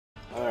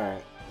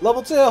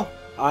Level 2.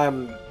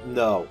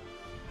 No.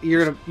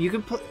 You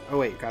can play. Oh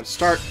wait, gotta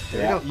start.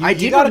 There Yeah. you go. I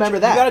did remember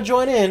that. You gotta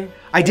join in.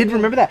 I did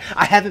remember that.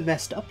 I haven't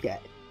messed up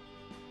yet.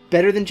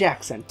 Better than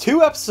Jackson.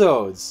 2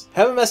 episodes.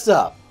 Haven't messed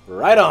up.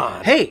 Right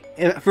on. Hey,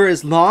 for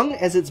as long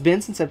as it's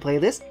been since I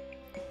played this,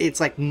 it's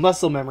like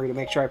muscle memory to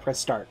make sure I press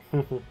start.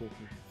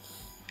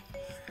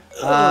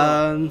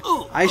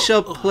 I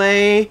shall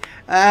play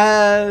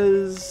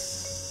as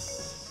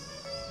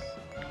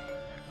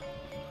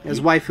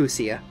Waifu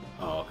Sia.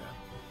 Oh,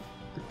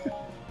 okay.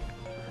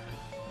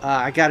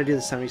 I gotta do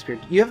the Summoning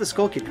Spirit. You have the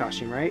Skull Kid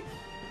costume, right?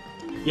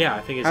 Yeah,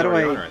 I think it's How do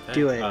already I on her, I think.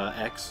 do it?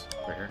 X,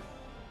 right here.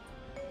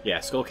 Yeah,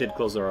 Skull Kid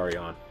clothes are already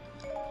on.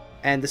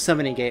 And the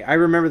Summoning Gate. I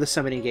remember the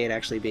Summoning Gate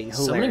actually being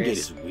hilarious. Summoning Gate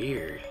is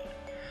weird.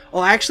 Oh,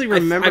 I actually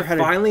remember how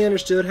to... I finally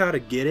understood how to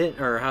get it,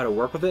 or how to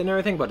work with it and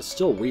everything, but it's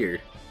still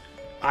weird.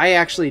 I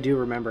actually do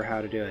remember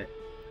how to do it.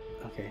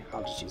 Okay,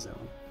 I'll just use that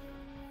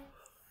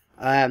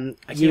one.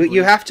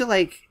 You have to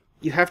like...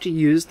 You have to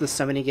use the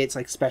Summoning Gate's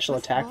like special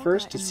attack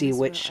first to see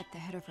which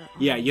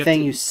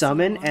thing you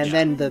summon, and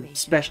then the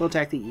special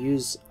attack that you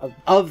use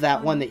of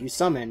that one that you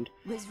summoned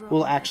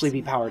will actually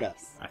be powered up.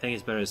 I think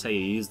it's better to say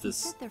you use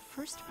this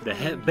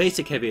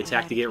basic heavy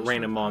attack to get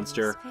random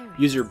monster,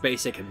 use your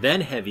basic then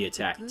heavy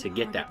attack to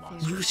get that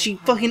monster. She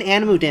fucking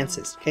Animu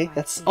dances, okay?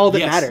 That's all that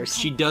matters.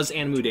 She does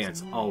Animu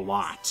dance a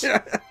lot.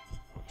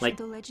 Like,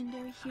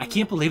 I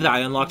can't believe that I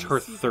unlocked her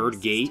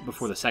 3rd gate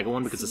before the 2nd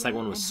one, because the 2nd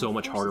one was so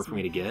much harder for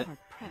me to get.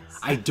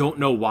 I don't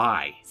know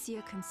why.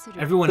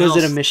 Everyone else...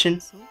 Was it a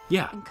mission?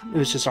 Yeah. It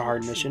was just a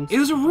hard mission? It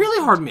was a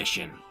really hard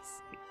mission.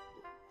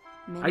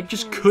 I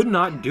just could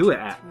not do it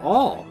at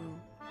all.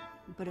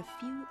 But a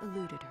few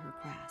eluded her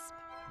grasp.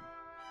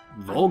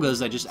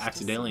 Volga's, I just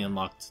accidentally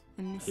unlocked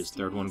his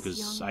 3rd one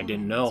because I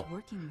didn't know.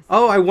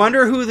 Oh, I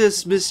wonder who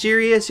this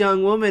mysterious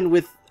young woman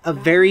with a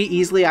very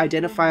easily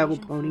identifiable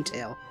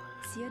ponytail.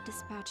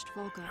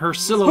 Her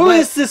silhouette... Who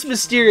is this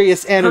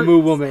mysterious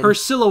Animu woman? Her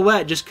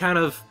silhouette just kind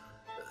of...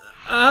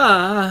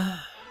 Yeah?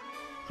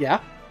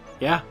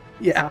 Yeah.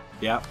 Yeah.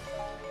 Yeah.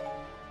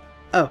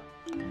 Oh.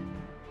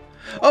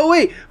 Oh,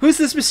 wait! Who's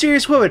this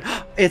mysterious woman?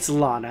 It's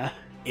Lana.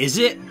 Is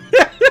it?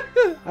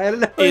 I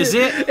don't know. Is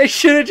it? It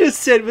should have just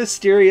said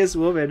mysterious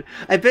woman.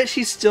 I bet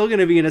she's still going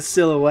to be in a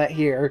silhouette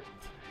here.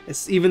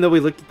 Even though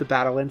we looked at the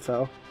battle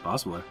info.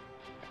 Possibly.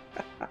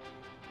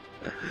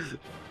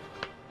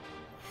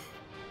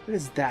 What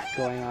is that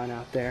going on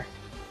out there?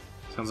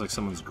 Sounds like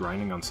someone's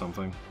grinding on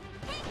something.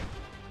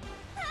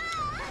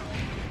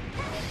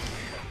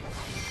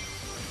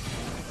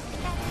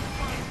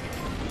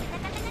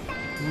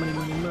 Money,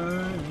 money,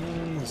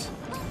 monies.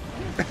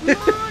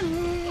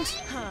 Monies.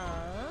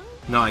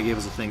 No, I gave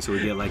us a thing so we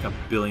get like 1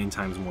 billion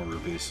times more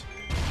rupees.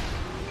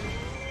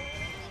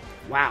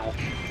 Wow.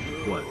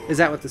 What? Is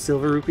that what the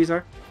silver rupees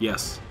are?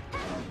 Yes.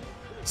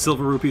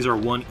 Silver rupees are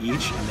 1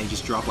 each, and they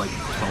just drop like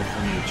 12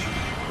 from each.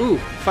 Ooh,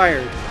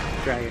 fire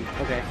dragon.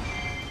 Okay.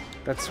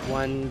 That's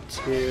 1,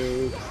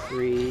 2,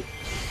 3.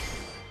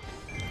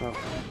 Oh,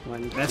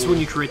 1, That's 2. when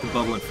you create the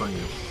bubble in front of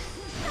you.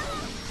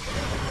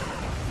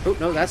 Oh,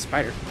 no, that's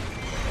spider.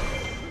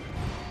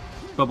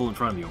 Bubble in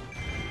front of you.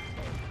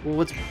 Well,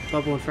 what's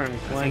bubble in front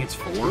of me? I think it's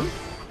 4?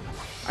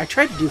 I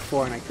tried to do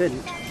 4 and I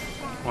couldn't.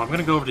 Well, I'm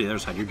gonna go over to the other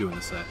side. You're doing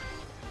this side.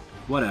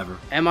 Whatever.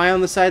 Am I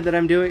on the side that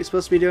I'm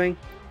supposed to be doing?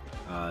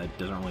 It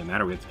doesn't really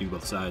matter. We have to do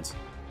both sides.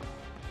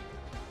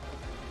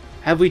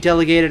 Have we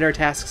delegated our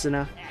tasks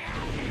enough?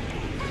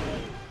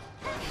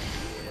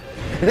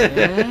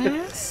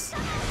 Yes.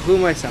 Who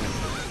am I summoning?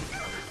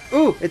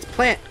 Ooh, it's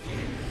plant.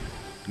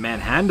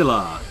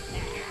 Manhandla.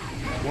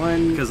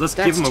 1. Because let's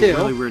that's give him 2. a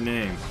really weird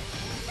name.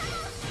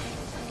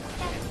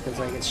 Because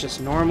like it's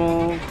just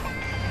normal.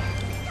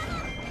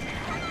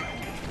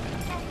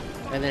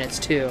 And then it's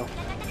 2.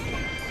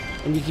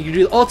 And you can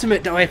do the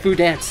ultimate waifu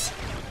dance.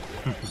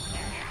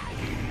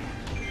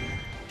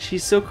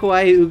 She's so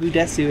kawaii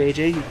ugudesu,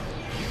 AJ.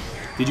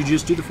 Did you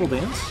just do the full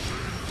dance?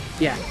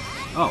 Yeah.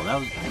 Oh,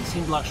 that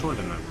seemed a lot shorter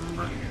than I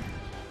remember.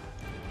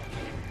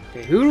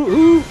 Okay,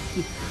 who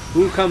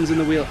comes in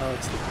the wheel? Oh,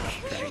 it's the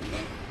dragon.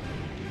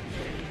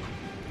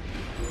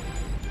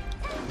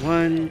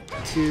 1,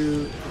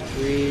 2,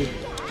 3,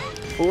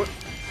 4.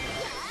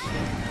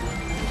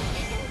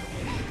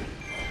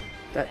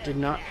 That did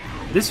not.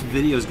 This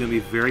video is going to be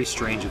very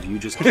strange of you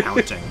just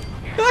counting.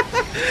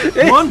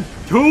 1,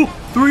 2,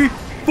 3,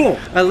 4.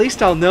 At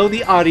least I'll know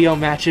the audio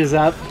matches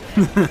up.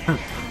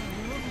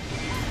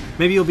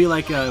 Maybe you'll be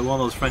like one of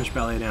those French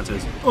ballet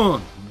dancers.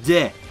 1,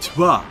 2,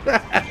 3.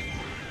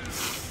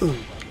 1,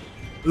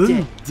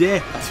 2,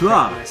 3.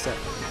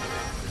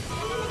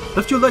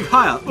 Lift your leg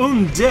higher.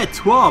 1, 2,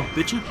 3,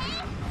 bitch.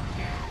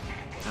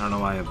 I don't know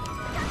why a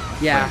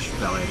French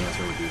ballet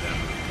dancer would do that.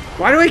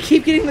 Why do I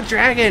keep getting the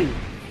dragon?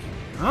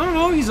 I don't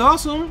know. He's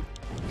awesome.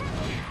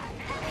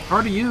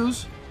 Hard to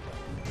use.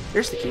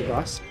 There's the key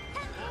boss.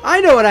 I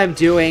know what I'm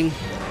doing.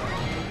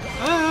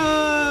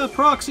 Ah,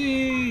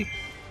 proxy.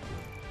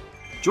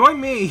 Join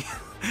me.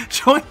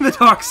 Join the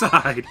dark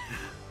side.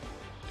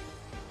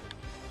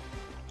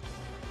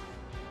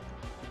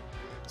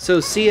 So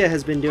Sia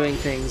has been doing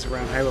things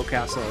around Hyrule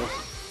Castle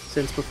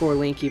since before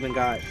Link even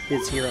got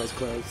his hero's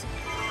clothes.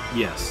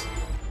 Yes.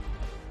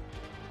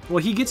 Well,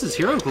 he gets his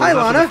hero clothes Hi,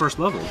 after Lana. the first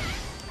level.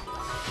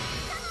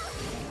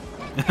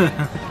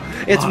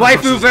 It's Lana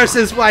waifu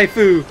versus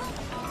waifu!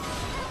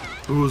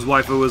 Whose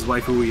waifu is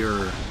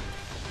waifu-ier?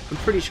 I'm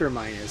pretty sure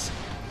mine is.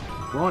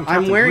 Ron,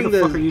 I'm Captain, wearing what the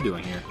the- fuck are you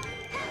doing here?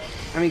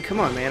 I mean, come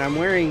on, man. I'm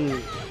wearing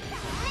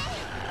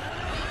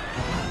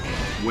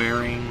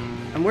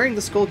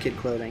the Skull Kid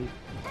clothing.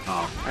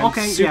 Oh, I'm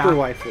okay, super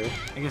yeah. waifu.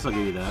 I guess I'll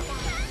give you that.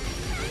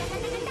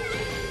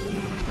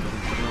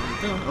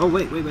 Oh,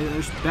 wait,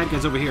 there's bad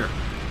guys over here.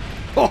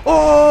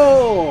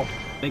 Oh!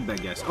 Big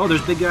bad guys. Oh,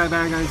 there's bad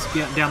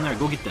guys down there.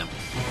 Go get them.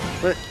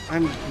 But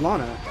I'm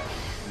Lana.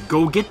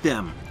 Go get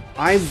them.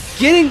 I'm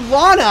getting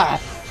Lana!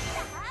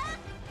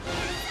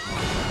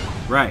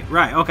 Right.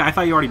 Okay, I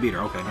thought you already beat her.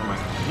 Okay,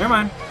 never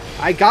mind.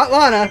 I got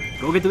Lana!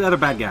 Go get the other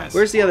bad guys.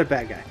 Where's the other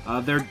bad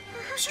guy? They're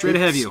straight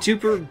ahead of you.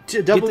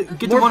 Double.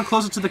 Get the one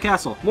closer to the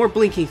castle. More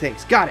blinking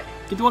things. Got it.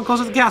 Get the one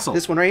closer to the castle.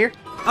 This one right here?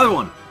 Other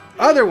one.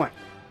 Other one.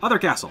 Other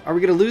castle. Are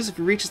we gonna lose if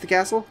he reaches the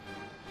castle?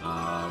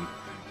 No.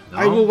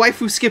 I will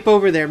waifu skip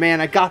over there,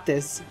 man. I got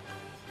this.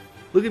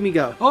 Look at me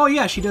go. Oh,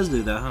 yeah, she does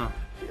do that,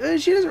 huh?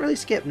 She doesn't really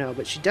skip, no,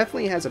 but she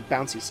definitely has a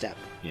bouncy step.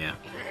 Yeah.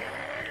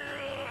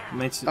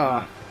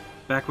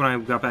 Back when I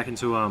got back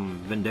into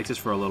Vindictus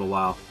for a little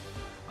while,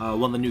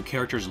 one of the new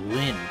characters,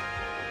 Lynn,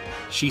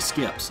 she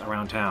skips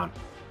around town.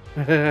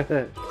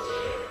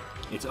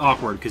 It's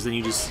awkward because then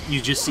you just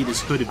see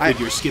this hooded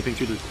figure skipping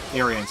through the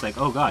area, and it's like,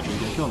 oh god, you're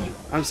gonna kill me.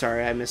 I'm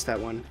sorry, I missed that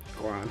one.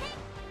 Goron.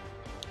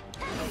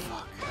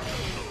 Fuck.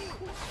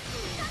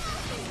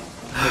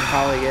 They'll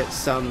probably get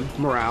some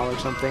morale or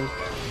something.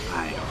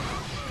 I don't know.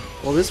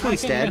 Well, this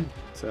one's Okay, dead, good.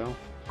 so...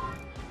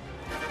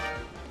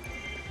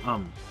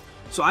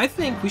 So I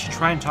think we should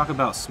try and talk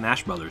about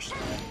Smash Brothers.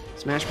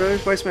 Smash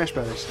Brothers? Why Smash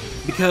Brothers?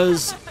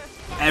 Because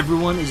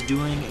everyone is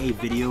doing a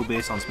video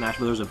based on Smash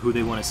Brothers of who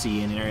they want to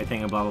see in and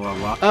everything, and blah, blah,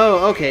 blah, blah.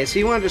 Oh, okay, so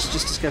you want to just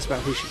discuss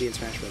about who should be in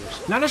Smash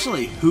Brothers? Not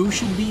necessarily who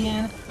should be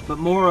in, but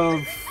more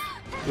of...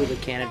 Who the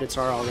candidates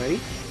are already?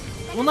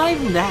 Well, not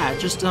even that,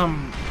 just,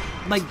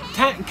 like,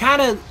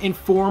 kind of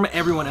inform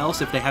everyone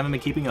else, if they haven't been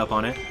keeping up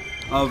on it,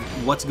 of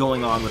what's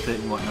going on with it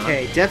and whatnot.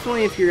 Okay,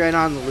 definitely if you're right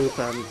on the loop,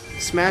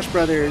 Smash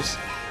Brothers...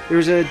 There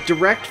was a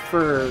direct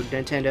for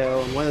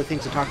Nintendo, and one of the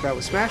things to talk about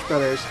was Smash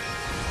Brothers,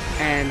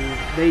 and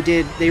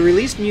they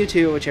released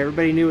Mewtwo, which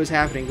everybody knew was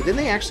happening, but then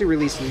they actually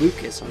released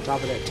Lucas on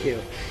top of that too.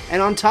 And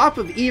on top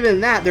of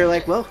even that, they're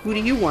like, well, who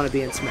do you want to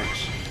be in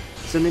Smash?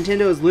 So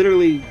Nintendo has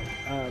literally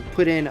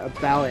put in a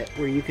ballot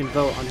where you can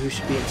vote on who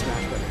should be in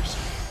Smash Brothers.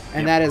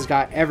 And that has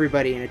got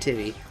everybody in a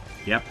titty.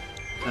 Yep.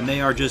 And they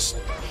are just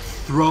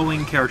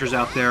throwing characters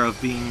out there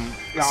of being...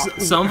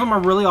 Some of them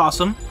are really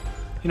awesome.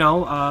 You know,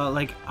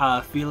 like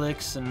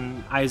Felix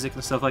and Isaac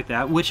and stuff like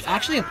that, which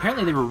actually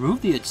apparently they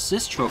removed the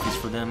assist trophies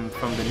for them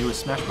from the newest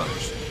Smash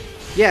Brothers.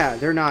 Yeah,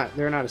 they're not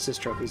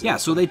assist trophies. Yeah,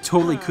 so they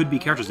totally could be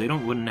characters. They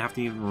wouldn't have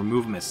to even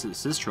remove them as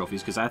assist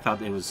trophies, because I thought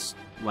it was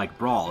like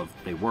Brawl if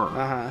they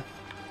were.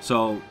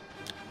 So,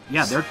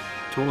 yeah, they're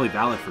totally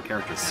valid for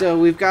characters. So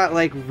we've got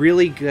like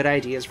really good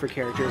ideas for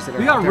characters that are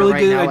we got out there really right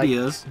good now.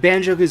 ideas. Like,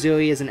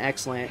 Banjo-Kazooie is an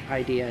excellent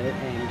idea,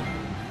 and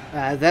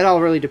that all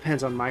really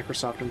depends on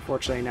Microsoft,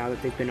 unfortunately, now that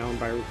they've been owned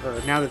by,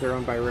 or now that they're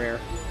owned by Rare,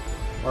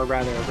 or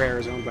rather, Rare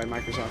is owned by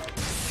Microsoft.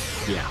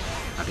 Yeah,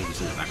 I think you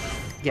said that backwards.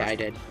 Yeah, I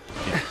did.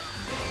 Yeah.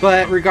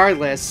 But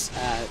regardless,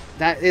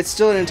 that it's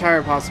still an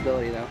entire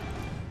possibility,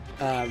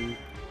 though,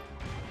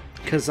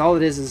 because all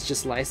it is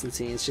just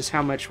licensing. It's just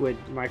how much would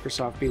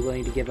Microsoft be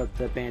willing to give up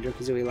the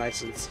Banjo-Kazooie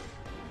license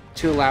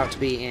to allow it to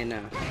be in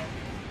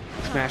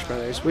Smash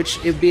Brothers, which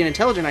it would be an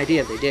intelligent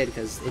idea if they did,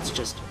 because it's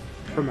just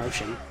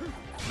promotion.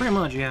 Pretty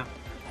much, yeah.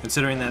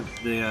 Considering that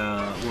the,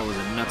 what was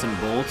it, Nuts and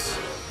Bolts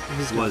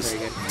was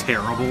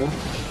terrible.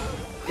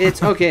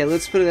 It's, okay,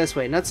 let's put it this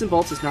way. Nuts and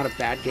Bolts is not a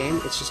bad game,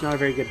 it's just not a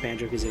very good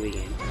Banjo-Kazooie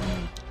game.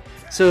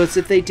 So it's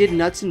if they did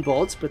Nuts and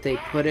Bolts, but they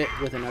put it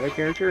with another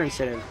character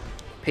instead of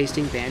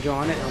pasting Banjo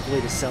on it, hopefully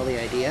to sell the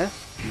idea,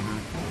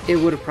 it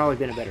would have probably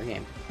been a better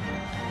game.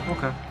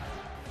 Okay.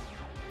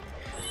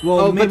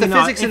 Well, maybe but the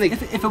not.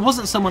 physics if it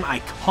wasn't someone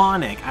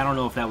iconic, I don't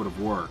know if that would have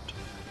worked.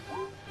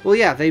 Well,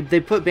 yeah, they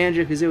put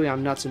Banjo-Kazooie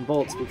on Nuts and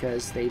Bolts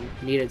because they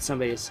needed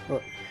somebody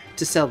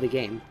to sell the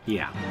game.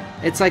 Yeah.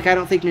 It's like I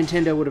don't think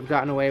Nintendo would have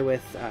gotten away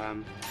with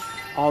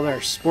all their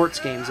sports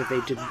games if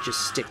they didn't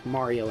just stick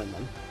Mario in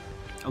them.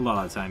 A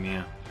lot of the time,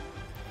 yeah.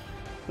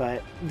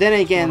 But then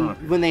again,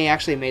 when they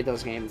actually made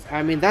those games,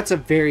 I mean, that's a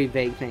very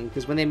vague thing,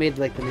 because when they made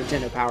like the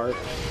Nintendo Power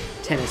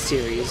Tennis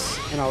series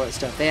and all that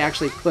stuff, they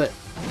actually put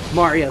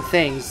Mario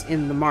things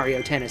in the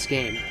Mario Tennis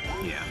game.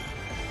 Yeah.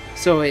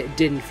 So it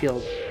didn't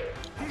feel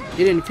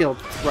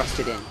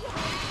thrusted in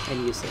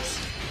and useless.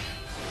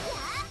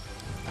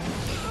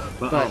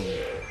 But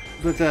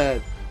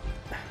the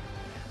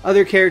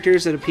other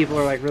characters that people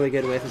are like really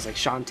good with is like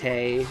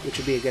Shantae, which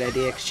would be a good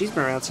idea because she's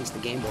been around since the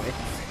Game Boy,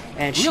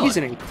 and she's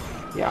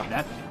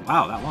that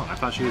long. I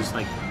thought she was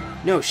like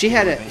no, she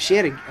had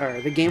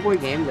the Game Boy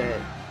game that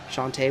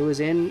Shantae was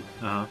in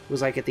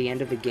was like at the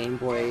end of the Game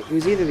Boy. It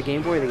was either the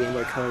Game Boy or the Game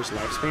Boy Color's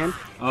lifespan.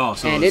 Oh,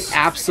 so and it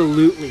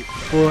absolutely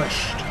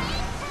pushed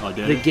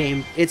the it?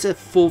 game. It's a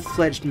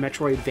full-fledged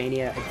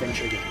Metroidvania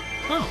adventure game.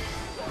 Oh.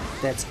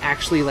 That's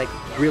actually like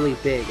really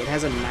big. It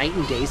has a night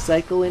and day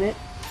cycle in it.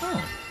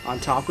 Oh. On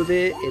top of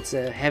it, it's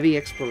a heavy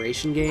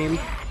exploration game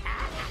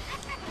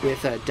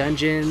with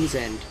dungeons,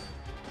 and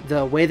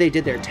the way they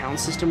did their town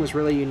system was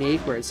really unique,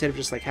 where instead of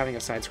just like having a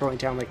side-scrolling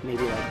town like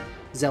maybe like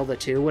Zelda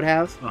 2 would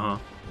have,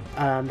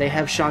 they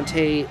have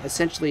Shantae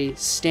essentially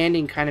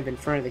standing kind of in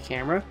front of the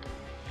camera,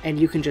 and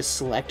you can just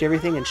select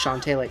everything, and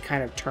Shantae like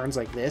kind of turns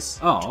like this.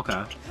 Oh,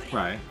 okay.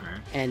 Right.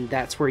 And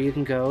that's where you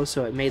can go,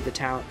 so it made the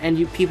town... And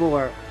people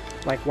are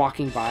like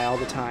walking by all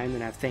the time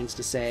and have things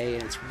to say,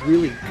 and it's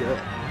really good.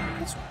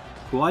 That's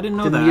cool, I didn't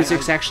know that. The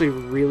music's I... actually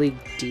really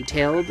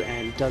detailed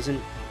and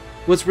doesn't...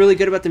 What's really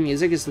good about the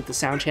music is that the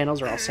sound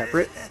channels are all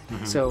separate,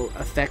 so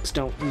effects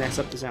don't mess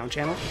up the sound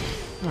channel.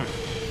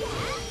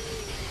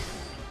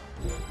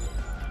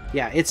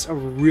 Yeah, it's a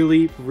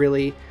really,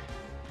 really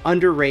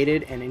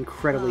underrated and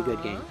incredibly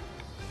good game.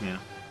 Yeah.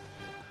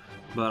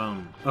 But,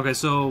 okay,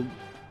 so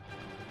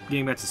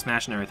getting back to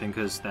Smash and everything,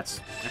 because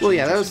that's... Well,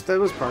 yeah, that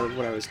was part of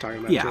what I was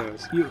talking about,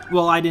 too.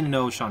 Well, I didn't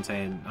know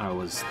Shantae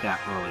was that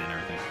early and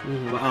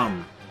everything. But,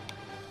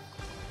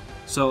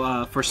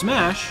 so, for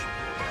Smash,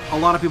 a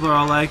lot of people are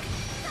all like,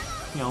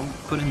 you know,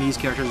 putting these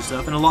characters and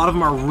stuff, and a lot of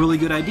them are really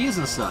good ideas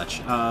and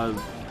such.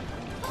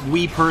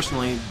 We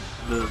personally,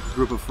 the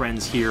group of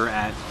friends here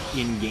at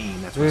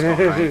In-Game, that's what it's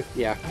called, right?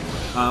 Yeah.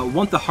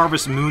 Want the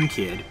Harvest Moon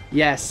Kid.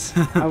 Yes,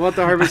 I want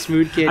the Harvest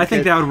Moon Kid. I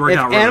think that would work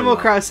out really Animal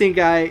well. Crossing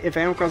guy, if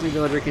Animal Crossing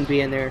Villager can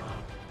be in there,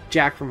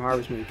 Jack from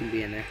Harvest Moon can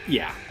be in there.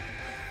 Yeah.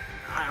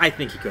 I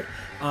think he could.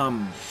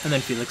 And then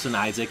Felix and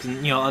Isaac and,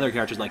 you know, other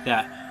characters like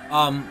that.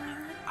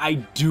 I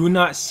do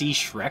not see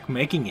Shrek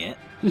making it.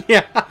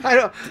 Yeah, I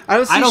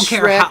don't see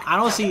Shrek. I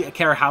don't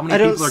care how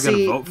many people are going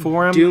to vote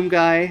for him. Doom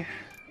Guy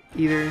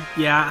either.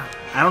 Yeah,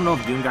 I don't know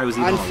if Doom Guy was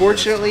even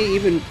Unfortunately,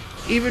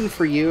 even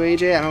for you,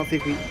 AJ, I don't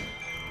think we...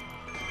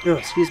 Oh,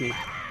 excuse me.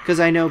 Because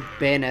I know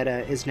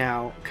Bayonetta is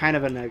now kind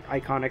of an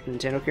iconic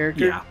Nintendo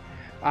character. Yeah.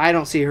 I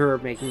don't see her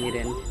making it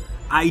in.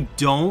 I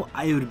don't.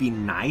 It would be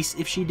nice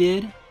if she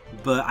did,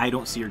 but I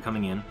don't see her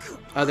coming in.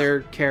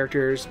 Other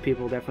characters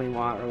people definitely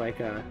want are like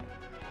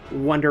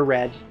Wonder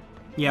Red.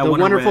 Yeah, the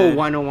Wonder wonderful Red.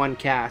 101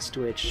 cast,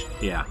 which...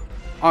 Yeah.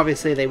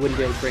 Obviously, they wouldn't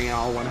be able to bring in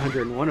all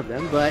 101 of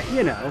them, but,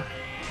 you know.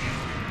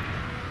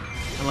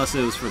 Unless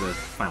it was for the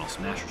Final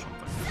Smash or something.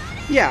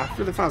 Yeah,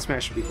 for the Final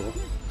Smash would be cool.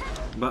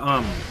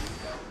 But,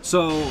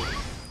 so,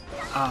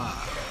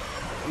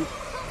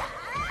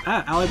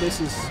 ally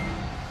bases...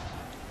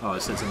 Oh,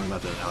 it said something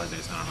about the ally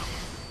base, I don't know.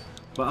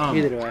 But,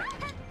 Neither do I.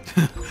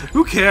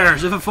 Who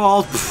cares if it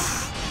falls?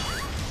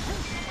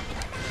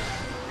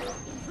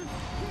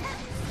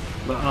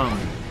 But,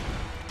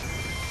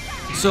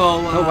 so,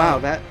 oh wow,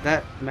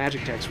 that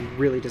magic tech's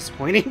really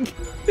disappointing.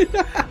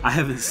 I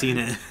haven't seen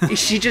it.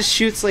 She just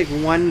shoots like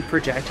one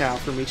projectile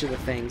from each of the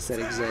things that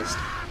exist.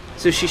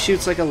 So she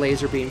shoots like a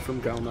laser beam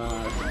from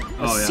Goma,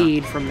 a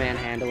seed from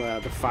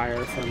Manhandla, the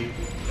fire from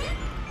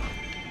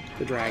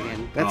the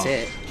dragon. That's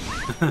it.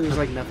 There's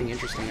like nothing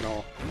interesting at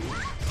all.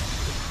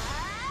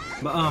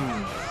 But,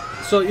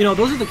 so, you know,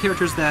 those are the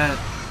characters that...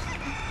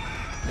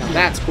 Now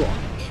that's cool.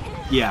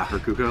 Yeah, for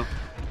Kuko.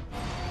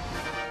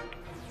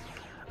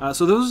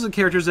 So those are the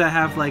characters that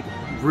have, like,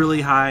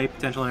 really high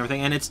potential and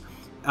everything, and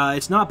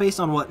it's not based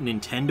on what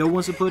Nintendo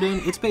wants to put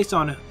in, it's based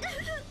on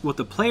what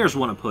the players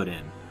want to put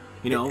in.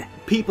 You know,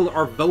 people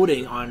are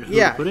voting on who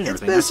to put in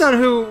everything. It's based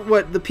on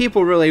what the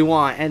people really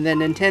want, and then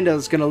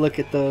Nintendo's gonna look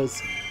at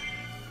those...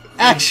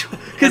 Actually,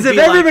 because if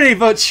everybody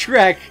votes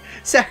Shrek,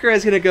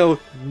 Sakurai's gonna go,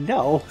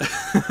 no.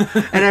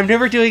 And I'm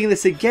never doing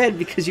this again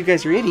because you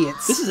guys are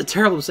idiots. This is a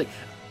terrible mistake.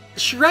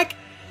 Shrek...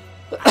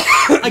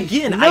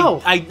 Again, no.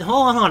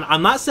 hold on.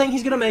 I'm not saying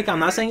he's gonna make it. I'm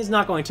not saying he's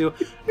not going to.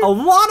 A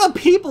lot of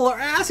people are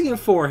asking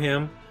for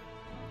him.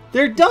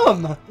 They're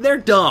dumb. They're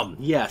dumb.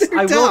 Yes,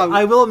 They're dumb.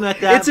 I will admit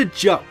that. It's a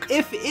joke.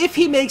 If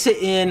he makes it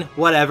in,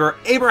 whatever.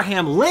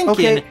 Abraham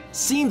Lincoln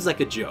seems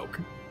like a joke.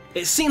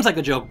 It seems like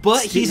a joke,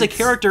 but he's a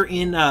character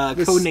in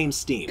Codename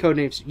Steam.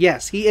 Codenames,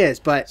 yes, he is.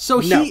 But so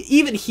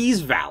he's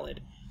valid.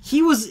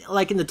 He was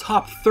like in the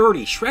top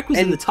 30. Shrek was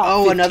in the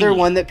top 15. Another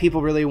one that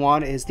people really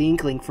want is the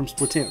Inkling from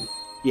Splatoon.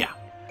 Yeah.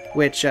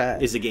 Which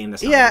is a game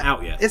that's not even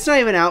out yet. It's not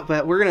even out,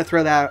 but we're going to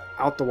throw that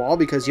out the wall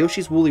because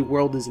Yoshi's Woolly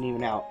World isn't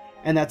even out.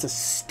 And that's a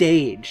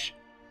stage.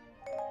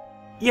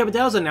 Yeah, but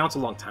that was announced a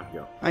long time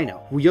ago. I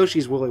know.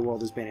 Yoshi's Woolly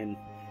World has been in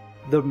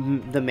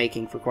the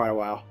making for quite a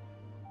while.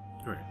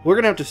 Right.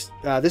 We're going to have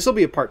to... this will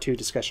be a part 2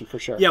 discussion for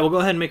sure. Yeah, we'll go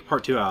ahead and make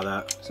part 2 out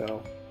of that.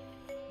 So...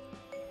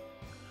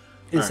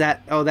 Is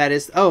that... Oh, that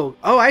is... Oh,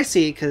 I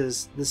see,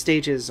 because the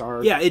stages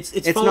are... Yeah,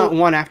 it's not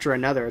one after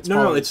another. It's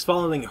no, it's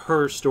following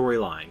her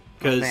storyline.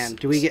 Oh, man,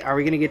 are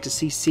we gonna get to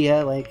see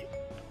Sia like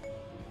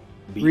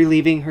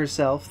relieving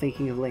herself,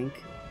 thinking of Link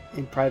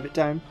in private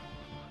time?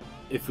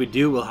 If we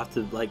do, we'll have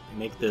to like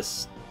make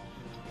this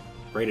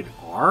rated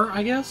R,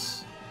 I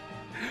guess.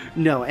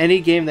 No, any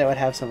game that would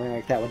have something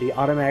like that would be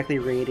automatically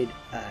rated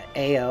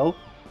AO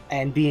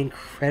and be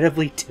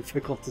incredibly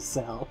difficult to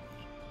sell.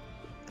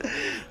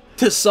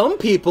 To some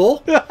people,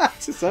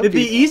 To some it'd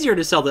be people. easier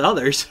to sell than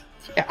others.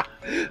 Yeah.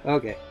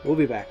 Okay, we'll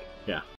be back. Yeah.